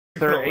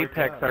Sir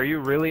Apex, are you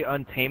really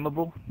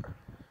untamable?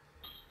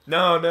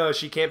 No, no,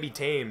 she can't be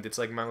tamed. It's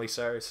like Miley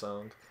Cyrus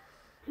song.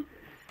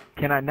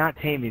 Can I not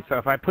tame you? So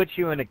if I put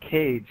you in a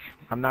cage,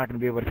 I'm not going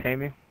to be able to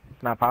tame you?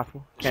 It's not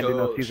possible? Can't do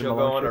no season she'll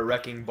go on shit? a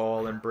wrecking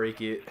ball and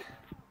break it.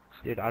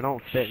 Dude, I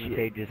don't fit in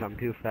cages. I'm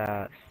too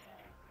fat.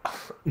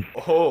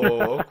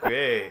 Oh,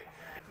 okay.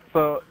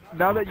 So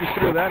now that you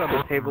threw that on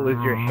the table, is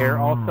your hair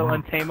also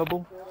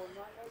untamable?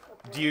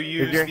 Do you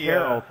use Is your the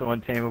hair also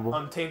untamable?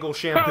 Untangle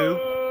shampoo?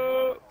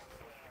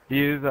 Do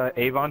you use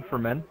Avon for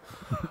men?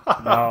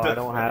 No, I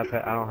don't have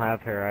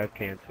hair. I have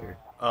cancer.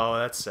 Oh,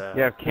 that's sad.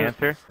 You have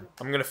cancer?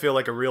 I'm gonna feel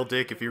like a real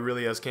dick if he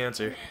really has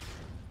cancer.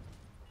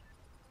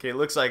 Okay, it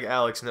looks like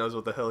Alex knows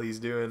what the hell he's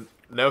doing.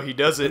 No, he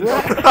doesn't. He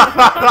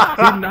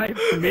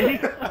knifed me?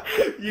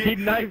 He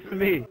knifed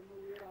me.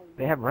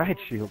 They have riot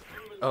shields.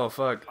 Oh,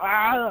 fuck.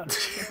 Ah!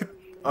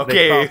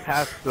 Okay,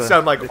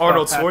 sound like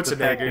Arnold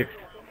Schwarzenegger.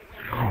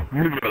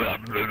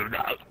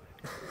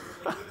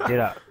 Get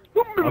up.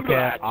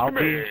 Okay, I'll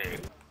be...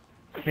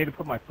 I need to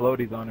put my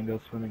floaties on and go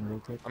swimming real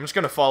quick. I'm just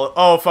gonna follow.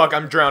 Oh, fuck,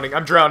 I'm drowning.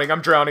 I'm drowning.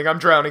 I'm drowning. I'm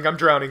drowning. I'm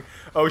drowning.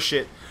 Oh,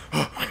 shit.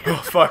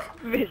 Oh, fuck.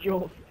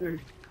 Visual, dude.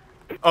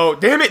 Oh,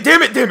 damn it,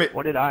 damn it, damn it.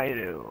 What did I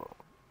do?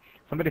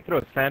 Somebody threw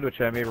a sandwich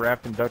at me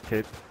wrapped in duct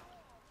tape.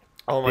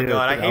 Oh, my Dude,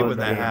 God, I hate when was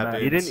that bad.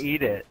 happens. You didn't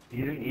eat it.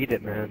 You didn't eat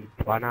it, man.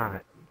 Why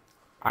not?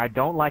 I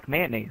don't like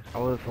mayonnaise. I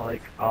was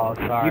like, oh,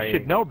 sorry. You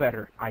should know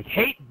better. I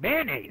hate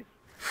mayonnaise.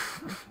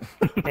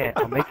 Yeah,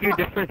 I'll make you a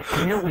different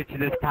sandwich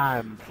this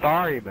time.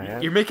 Sorry,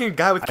 man. You're making a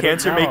guy with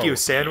cancer make you a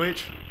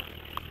sandwich?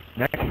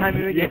 Next time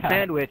you make a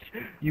sandwich,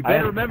 you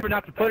better remember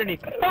not to put any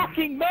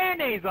fucking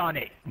mayonnaise on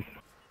it.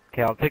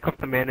 Okay, I'll take off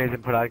the mayonnaise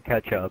and put on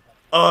ketchup.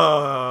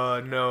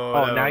 Oh, no.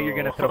 Oh, now you're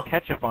gonna throw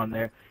ketchup on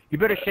there. You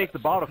better shake the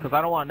bottle, because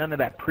I don't want none of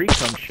that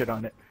pre-cum shit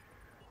on it.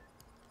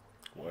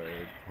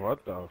 Wait,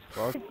 what the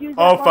fuck?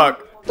 Oh,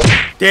 fuck.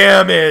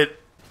 Damn it.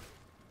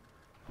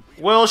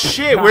 Well,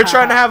 shit, we're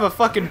trying to have a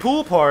fucking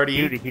pool party.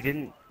 Dude, he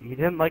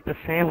didn't like the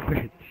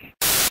sandwich.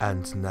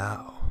 And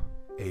now,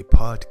 a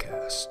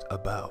podcast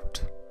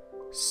about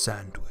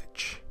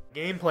sandwich.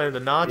 Game plan, the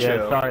nacho.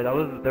 Yeah, sorry,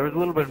 there was a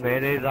little bit of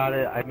mayonnaise on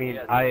it. I mean,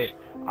 I ate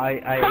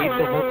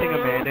the whole thing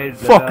of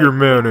mayonnaise. Fuck your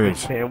mayonnaise.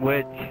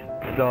 Sandwich.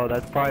 So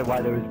that's probably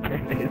why there was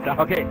mayonnaise on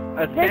it. Okay,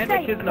 a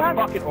sandwich isn't a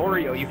fucking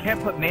Oreo. You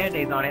can't put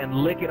mayonnaise on it and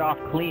lick it off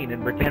clean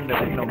and pretend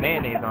that there's no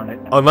mayonnaise on it.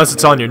 Unless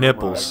it's on your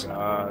nipples.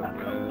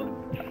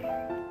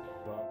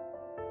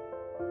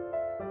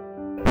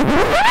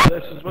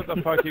 This is what the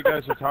fuck you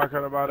guys are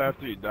talking about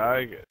after you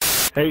die.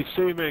 Hey,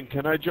 Seaman,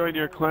 can I join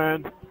your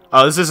clan?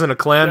 Oh, this isn't a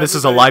clan, this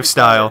is a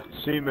lifestyle.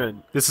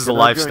 Seaman. This is a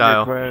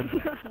lifestyle.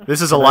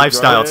 This is a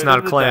lifestyle, it's not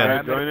a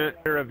clan. Join it?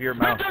 Of your It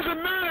mouth.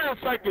 doesn't matter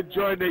if I can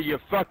join it, you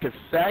fucking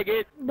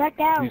faggot. Back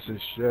out. Piece of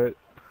shit.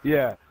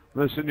 Yeah,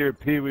 listen to your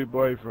peewee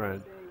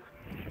boyfriend.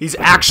 He's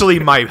actually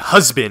my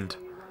husband.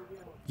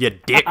 You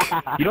dick.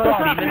 You know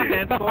what semen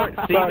stands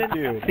for?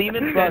 you.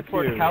 Semen stands Fuck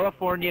for you.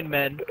 Californian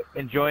men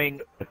enjoying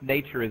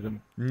naturism.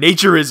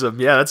 Naturism,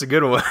 yeah, that's a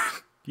good one.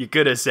 You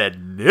could have said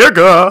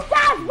nigga.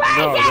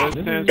 No,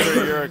 this stands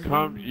for you're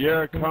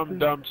a cum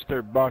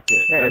dumpster bucket.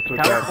 Yeah, That's it's what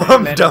that California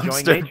means. men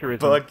enjoying Dumpster naturism.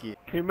 bucket.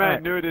 He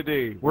meant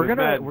nudity. We're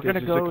gonna This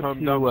is go a cum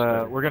to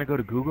dumpster. we're gonna go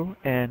to Google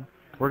and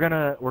we're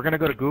gonna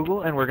go to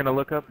Google and we're gonna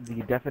look up the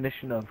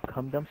definition of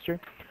cum dumpster.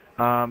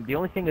 The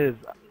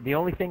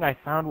only thing I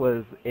found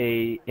was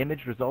a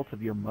image result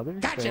of your mother.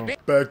 So.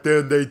 Back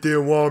then they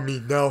didn't want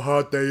me, now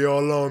hot they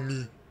all on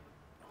me.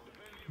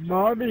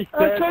 Mommy Oh,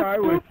 said so I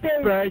was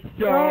stupid.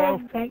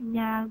 special. Right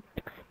now.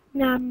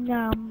 Nom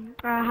nom.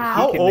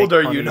 How You can old make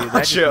are fun you, of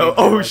That just Nacho? means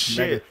Oh you're, like, shit.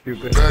 mega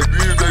stupid. Back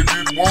then they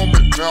didn't want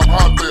me, now I'm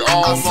hot, they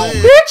all on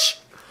me. Bitch!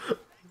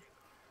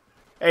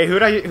 Hey,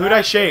 who'd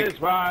I shake?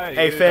 That's why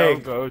Hey, you Fag.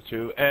 don't go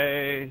to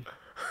A.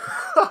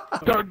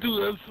 Start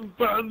to have some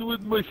fun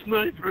with my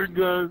sniper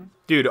gun.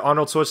 Dude,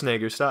 Arnold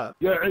Schwarzenegger, stop.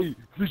 Yeah, hey,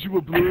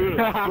 visual blur.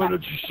 Why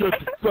don't you shut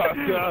the fuck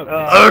up?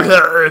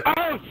 Okay.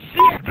 Oh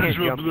shit,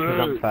 visual jump 'cause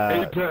blur. I'm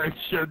fat. Apex,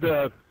 shut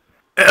up.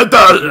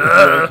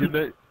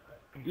 Okay.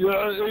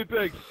 Yeah,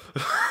 Apex.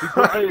 Be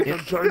quiet. I'm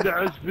trying to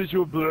ask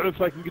visual blur if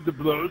I can get the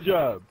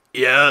blowjob.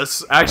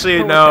 Yes. Actually,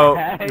 What no.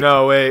 the heck?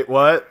 No, wait,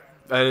 what?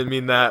 I didn't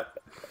mean that.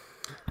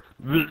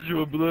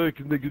 Visual blur,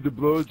 can they get the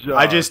blowjob?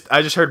 I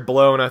just heard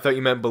blow and I thought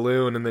you meant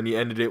balloon and then you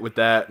ended it with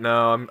that.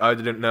 No, I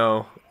didn't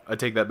know. I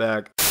take that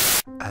back.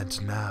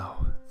 And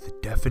now, the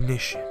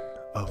definition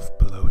of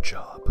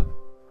blowjob.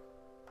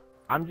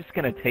 I'm just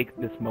gonna take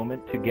this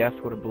moment to guess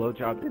what a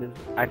blowjob is.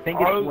 I think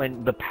it's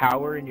when the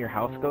power in your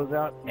house goes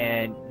out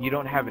and you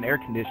don't have an air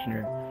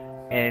conditioner,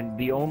 and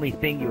the only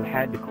thing you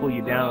had to cool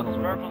you down was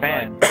a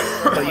fan.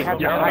 So you have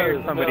to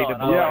hire somebody to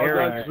blow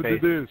air in that's your what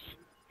face. it is.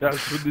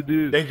 That's what it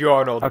is. Thank you,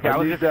 Arnold. Okay, I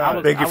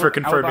was Thank you for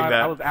confirming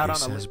that. I was out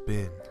This on a has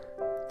been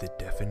the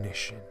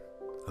definition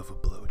of a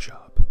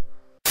blowjob.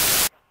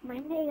 My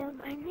nigga,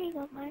 my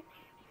nigga, my.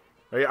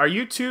 Are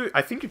you too?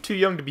 I think you're too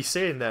young to be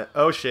saying that.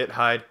 Oh shit!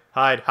 Hide!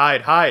 Hide!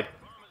 Hide! Hide!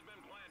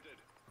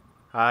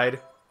 Hide. My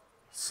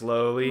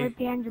Slowly.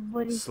 pants are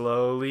bloody.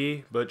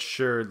 Slowly but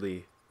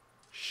surely.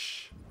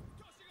 Shh.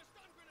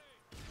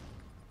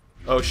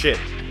 Oh shit.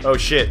 Oh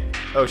shit.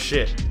 Oh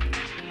shit.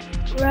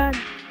 Run.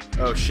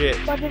 Oh shit.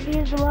 But if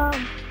he's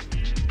alone.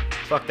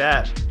 Fuck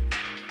that.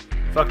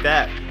 Fuck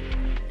that.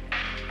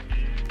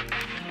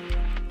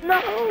 No.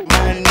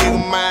 My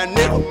nigga, my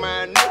nigga,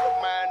 my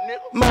nigga, my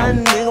nigga, my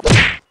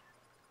nigga.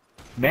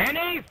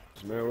 Mayonnaise?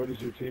 Man, what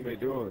is your teammate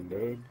doing,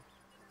 dude?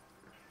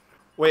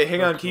 Wait,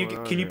 hang on. What's Can going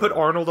on you here? put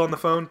Arnold on the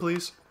phone,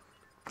 please?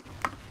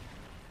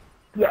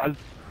 Yeah.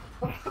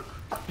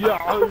 Yeah,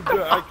 I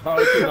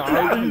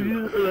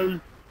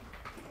can't.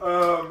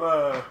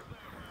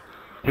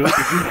 Dude, did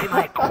you see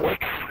my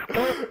quick?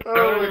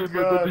 Oh my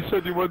god. You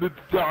said you wanted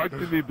to talk to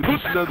me, but you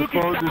should have the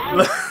phone.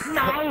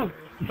 No!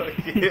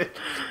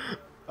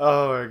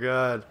 Oh my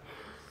god.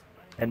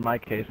 In my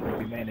case, it would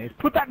be mayonnaise.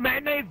 Put that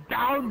mayonnaise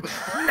down!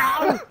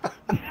 No!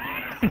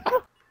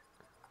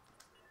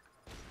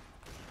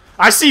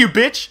 I see you,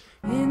 bitch!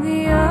 In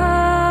the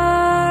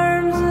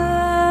arms of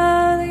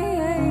the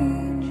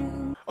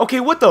angel. Okay,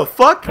 what the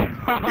fuck? You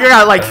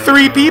got like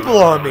 3 people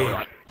on me.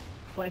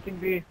 Planting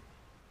B.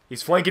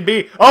 He's flanking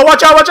B. Oh,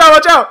 watch out, watch out,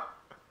 watch out!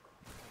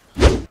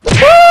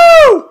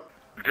 Woo!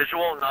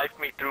 Visual knifed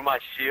me through my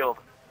shield.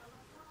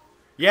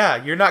 Yeah,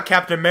 you're not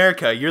Captain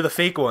America. You're the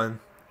fake one.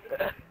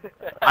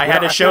 I had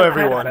to show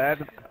everyone. I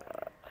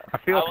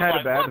feel kind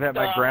of bad that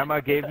my grandma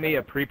gave me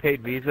a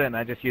prepaid Visa and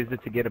I just used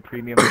it to get a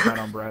premium account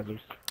on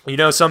browsers. You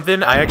know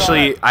something? I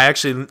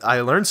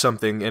learned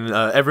something. And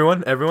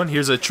everyone,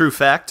 here's a true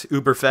fact,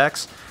 Uber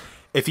facts.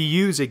 If you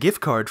use a gift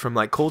card from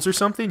like Kohl's or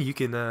something, you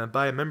can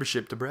buy a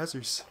membership to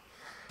browsers.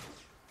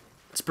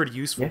 It's pretty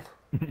useful.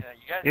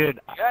 Yeah. Dude,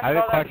 I have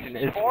a question.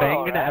 Is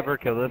Fang gonna ever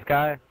kill this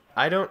guy?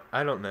 I don't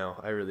know.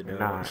 I really don't.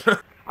 Nah.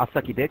 I'll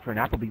suck your dick for an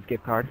Applebee's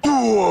gift card.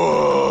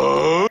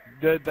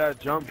 Did that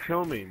jump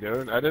kill me,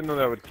 dude? I didn't know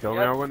that would kill me.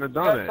 I wouldn't have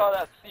done it. You guys saw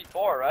that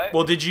C4, right?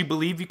 Well, did you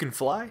believe you can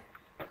fly?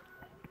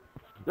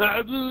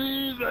 I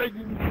believe I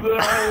can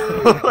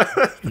fly. What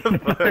the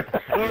fuck?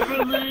 I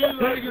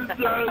believe I can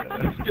touch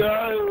the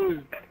sky.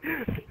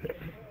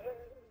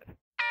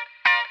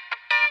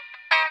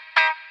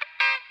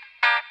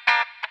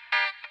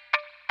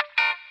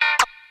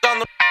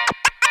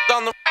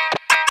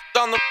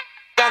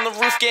 On the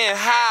roof getting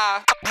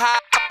high.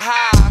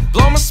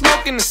 Blow my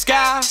smoke in the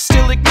sky,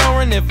 still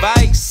ignoring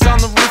advice. On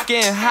the roof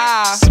getting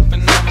high,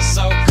 sipping on my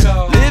so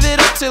cold. Live it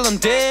up till I'm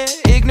dead,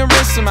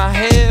 ignorance in my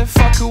head.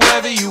 Fuck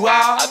whoever you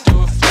are, I do